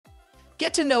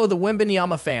Get to know the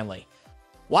Wembanyama family.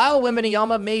 While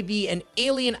Wembanyama may be an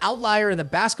alien outlier in the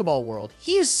basketball world,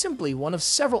 he is simply one of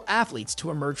several athletes to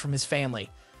emerge from his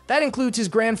family. That includes his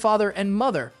grandfather and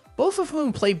mother, both of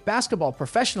whom played basketball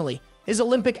professionally, his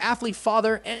Olympic athlete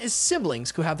father, and his siblings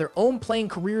who have their own playing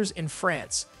careers in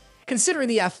France. Considering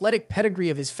the athletic pedigree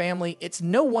of his family, it's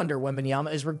no wonder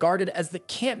Wembanyama is regarded as the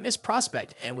can't-miss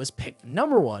prospect and was picked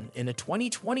 #1 in the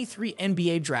 2023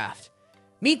 NBA Draft.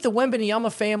 Meet the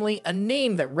Wembanyama family, a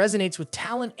name that resonates with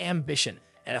talent, ambition,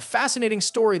 and a fascinating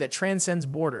story that transcends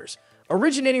borders.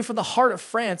 Originating from the heart of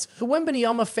France, the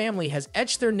Wembanyama family has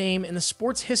etched their name in the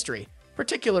sport's history,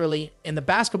 particularly in the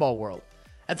basketball world.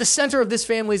 At the center of this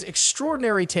family's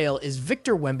extraordinary tale is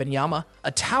Victor Wembanyama,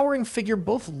 a towering figure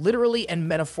both literally and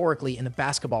metaphorically in the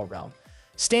basketball realm.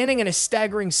 Standing in a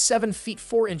staggering 7 feet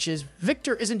 4 inches,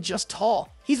 Victor isn't just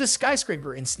tall, he's a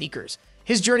skyscraper in sneakers.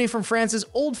 His journey from France's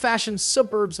old-fashioned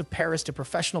suburbs of Paris to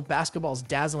professional basketball's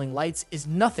dazzling lights is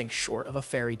nothing short of a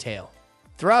fairy tale.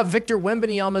 Throughout Victor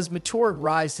Wembanyama's meteoric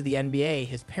rise to the NBA,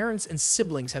 his parents and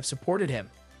siblings have supported him.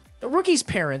 The rookie's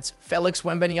parents, Felix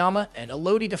Wembanyama and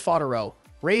Elodie Defaudero,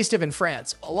 raised him in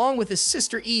France, along with his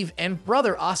sister Eve and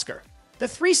brother Oscar. The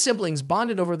three siblings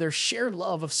bonded over their shared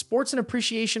love of sports and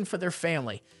appreciation for their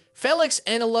family. Felix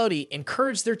and Elodie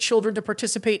encouraged their children to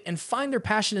participate and find their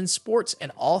passion in sports,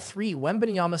 and all three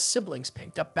Wembanyama siblings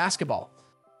picked up basketball.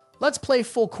 Let's play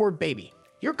Full Court Baby,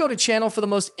 your go-to channel for the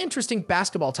most interesting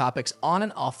basketball topics on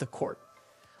and off the court.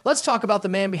 Let's talk about the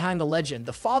man behind the legend,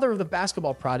 the father of the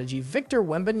basketball prodigy Victor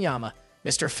Wembanyama,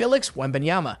 Mr. Felix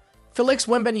Wembanyama. Felix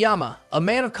Wembanyama, a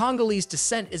man of Congolese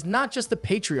descent, is not just the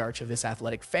patriarch of this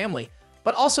athletic family,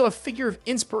 but also a figure of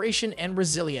inspiration and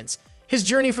resilience. His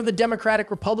journey from the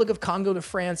Democratic Republic of Congo to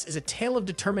France is a tale of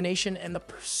determination and the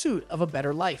pursuit of a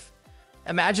better life.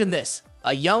 Imagine this,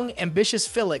 a young, ambitious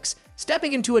Felix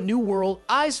stepping into a new world,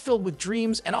 eyes filled with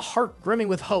dreams and a heart brimming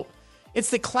with hope. It's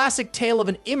the classic tale of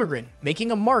an immigrant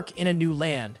making a mark in a new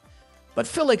land. But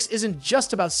Felix isn't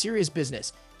just about serious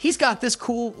business. He's got this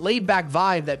cool, laid-back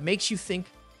vibe that makes you think,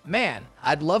 man,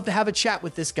 I'd love to have a chat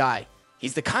with this guy.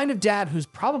 He's the kind of dad who's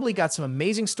probably got some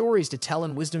amazing stories to tell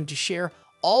and wisdom to share,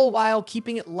 all while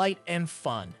keeping it light and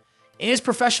fun. In his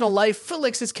professional life,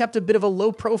 Felix has kept a bit of a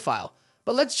low profile,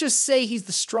 but let's just say he's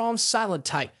the strong, silent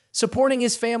type, supporting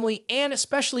his family and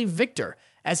especially Victor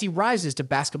as he rises to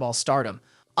basketball stardom.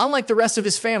 Unlike the rest of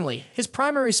his family, his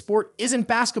primary sport isn't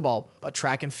basketball, but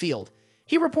track and field.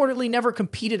 He reportedly never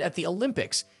competed at the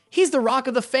Olympics. He's the rock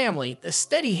of the family, the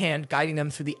steady hand guiding them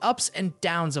through the ups and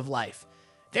downs of life.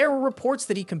 There were reports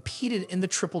that he competed in the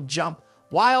triple jump,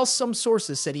 while some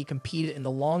sources said he competed in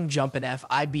the long jump, and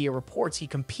FIBA reports he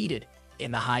competed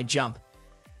in the high jump.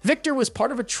 Victor was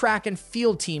part of a track and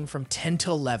field team from 10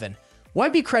 to 11.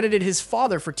 Wemby credited his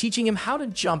father for teaching him how to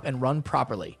jump and run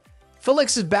properly.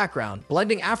 Felix's background,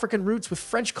 blending African roots with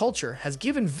French culture, has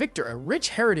given Victor a rich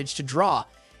heritage to draw.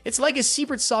 It's like a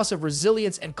secret sauce of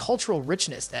resilience and cultural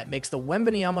richness that makes the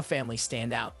Wembanyama family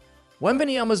stand out.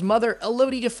 Wembanyama's mother,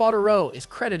 Elodie Defaudero, is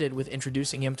credited with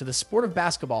introducing him to the sport of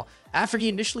basketball after he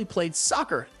initially played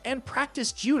soccer and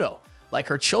practiced judo. Like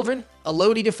her children,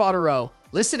 Elodie Defaudero,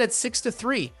 listed at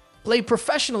 6'3", played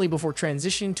professionally before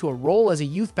transitioning to a role as a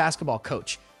youth basketball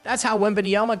coach. That's how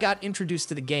Wembanyama got introduced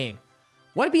to the game.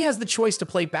 Wemby has the choice to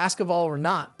play basketball or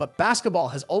not, but basketball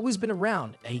has always been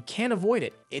around, and he can't avoid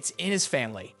it. It's in his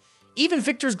family. Even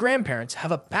Victor's grandparents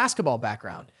have a basketball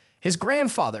background. His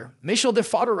grandfather, Michel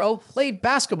Defaudero, played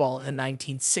basketball in the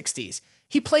 1960s.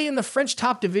 He played in the French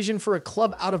top division for a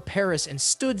club out of Paris and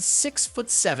stood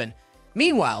 6'7".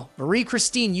 Meanwhile,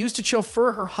 Marie-Christine used to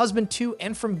chauffeur her husband to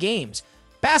and from games.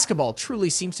 Basketball truly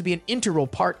seems to be an integral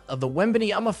part of the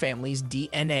Wembanyama family's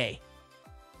DNA.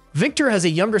 Victor has a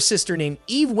younger sister named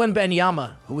Eve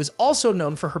Wembanyama, who is also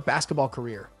known for her basketball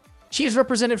career. She has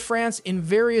represented France in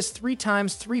various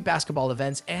 3x3 basketball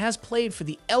events and has played for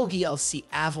the LGLC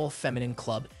Aval Feminine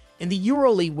Club in the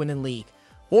EuroLeague Women's League.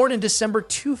 Born in December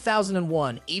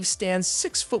 2001, Eve stands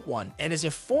 6'1" and is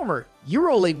a former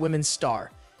EuroLeague Women's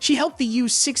star. She helped the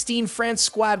U16 France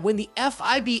squad win the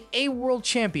FIBA World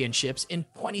Championships in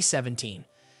 2017.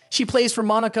 She plays for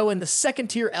Monaco in the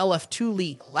second-tier LF2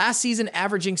 league, last season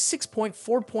averaging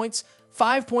 6.4 points,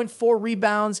 5.4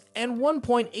 rebounds, and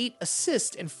 1.8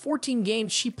 assists in 14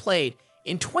 games she played.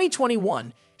 In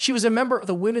 2021, she was a member of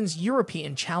the Women's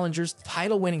European Challengers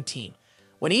title-winning team.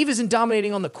 When Eve isn't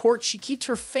dominating on the court, she keeps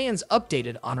her fans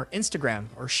updated on her Instagram,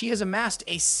 where she has amassed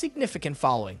a significant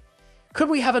following. Could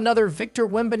we have another Victor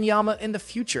Wembanyama in the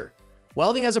future?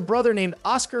 Well, he has a brother named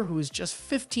Oscar who is just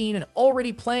 15 and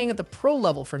already playing at the pro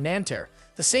level for Nanterre,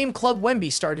 the same club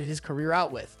Wemby started his career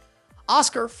out with.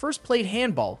 Oscar first played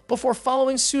handball before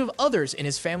following suit of others in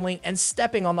his family and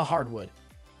stepping on the hardwood.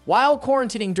 While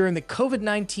quarantining during the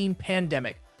COVID-19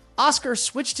 pandemic, Oscar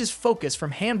switched his focus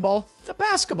from handball to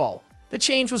basketball. The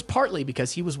change was partly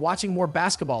because he was watching more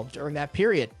basketball during that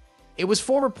period. It was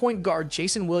former point guard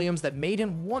Jason Williams that made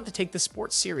him want to take the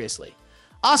sport seriously.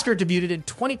 Oscar debuted in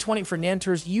 2020 for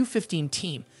Nanterre's U15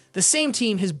 team, the same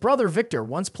team his brother Victor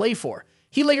once played for.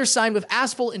 He later signed with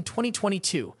Asvel in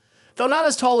 2022. Though not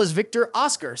as tall as Victor,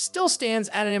 Oscar still stands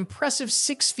at an impressive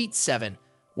 6'7".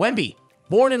 Wemby,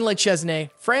 born in Le Chesnay,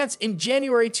 France in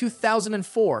January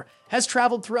 2004, has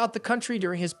traveled throughout the country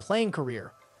during his playing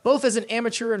career, both as an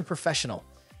amateur and professional.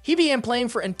 He began playing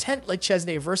for Entente Le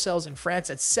Chesnay Versailles in France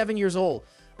at 7 years old.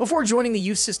 Before joining the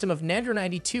youth system of Nanterre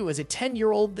 92 as a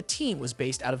 10-year-old, the team was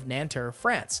based out of Nanterre,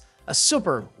 France, a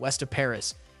suburb west of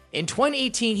Paris. In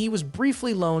 2018, he was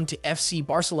briefly loaned to FC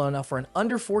Barcelona for an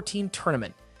under-14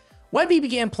 tournament. Wemby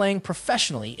began playing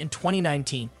professionally in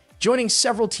 2019, joining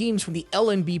several teams from the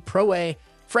LNB Pro A,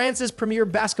 France's premier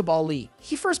basketball league.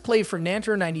 He first played for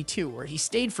Nanterre 92, where he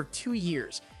stayed for 2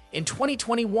 years. In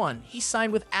 2021, he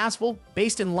signed with Asvel,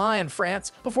 based in Lyon,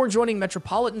 France, before joining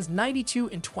Metropolitans 92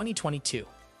 in 2022.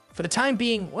 For the time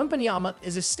being, Wembanyama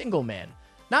is a single man.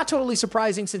 Not totally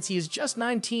surprising since he is just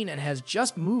 19 and has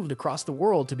just moved across the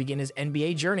world to begin his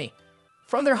NBA journey.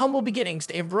 From their humble beginnings,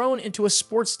 they have grown into a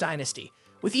sports dynasty,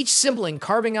 with each sibling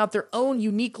carving out their own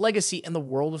unique legacy in the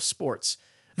world of sports.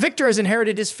 Victor has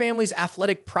inherited his family's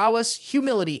athletic prowess,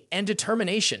 humility, and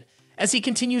determination. As he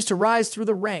continues to rise through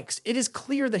the ranks, it is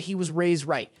clear that he was raised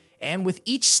right, and with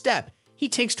each step he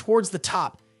takes towards the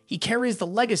top, he carries the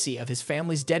legacy of his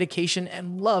family's dedication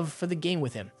and love for the game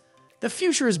with him. The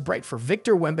future is bright for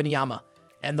Victor Wembanyama,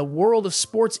 and the world of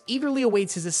sports eagerly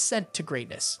awaits his ascent to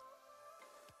greatness.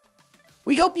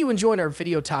 We hope you enjoyed our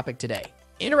video topic today.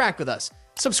 Interact with us,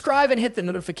 subscribe, and hit the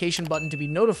notification button to be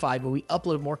notified when we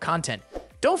upload more content.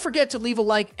 Don't forget to leave a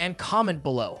like and comment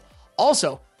below.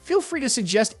 Also, feel free to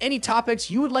suggest any topics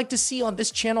you would like to see on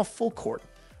this channel full court.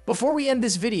 Before we end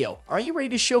this video, are you ready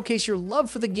to showcase your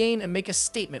love for the game and make a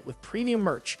statement with premium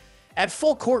merch? At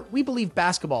Full Court, we believe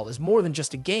basketball is more than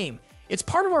just a game. It's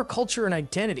part of our culture and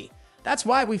identity. That's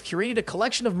why we've curated a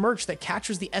collection of merch that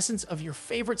captures the essence of your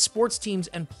favorite sports teams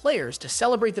and players to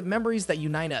celebrate the memories that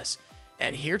unite us.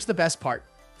 And here's the best part.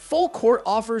 Full Court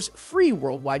offers free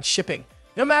worldwide shipping.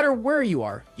 No matter where you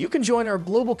are, you can join our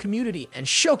global community and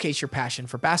showcase your passion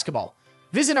for basketball.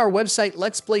 Visit our website,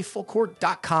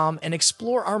 letsplayfullcourt.com, and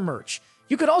explore our merch.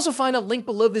 You could also find a link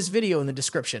below this video in the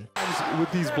description. With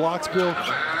these blocks, Bill,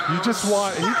 you just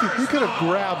want, he could have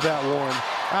grabbed that one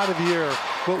out of the air.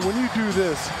 But when you do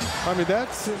this, I mean,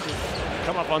 that's...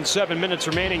 Come up on 7 minutes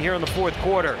remaining here in the fourth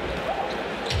quarter.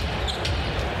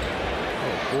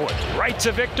 Oh, boy. Right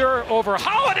to Victor over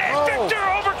Holiday. Oh. Victor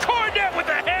over Cornet with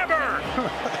a hammer.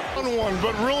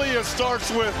 But really it starts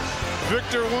with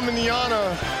Victor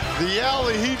Wembanyama. The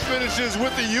alley, he finishes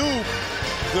with the U.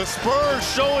 The Spurs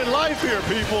showing life here,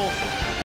 people.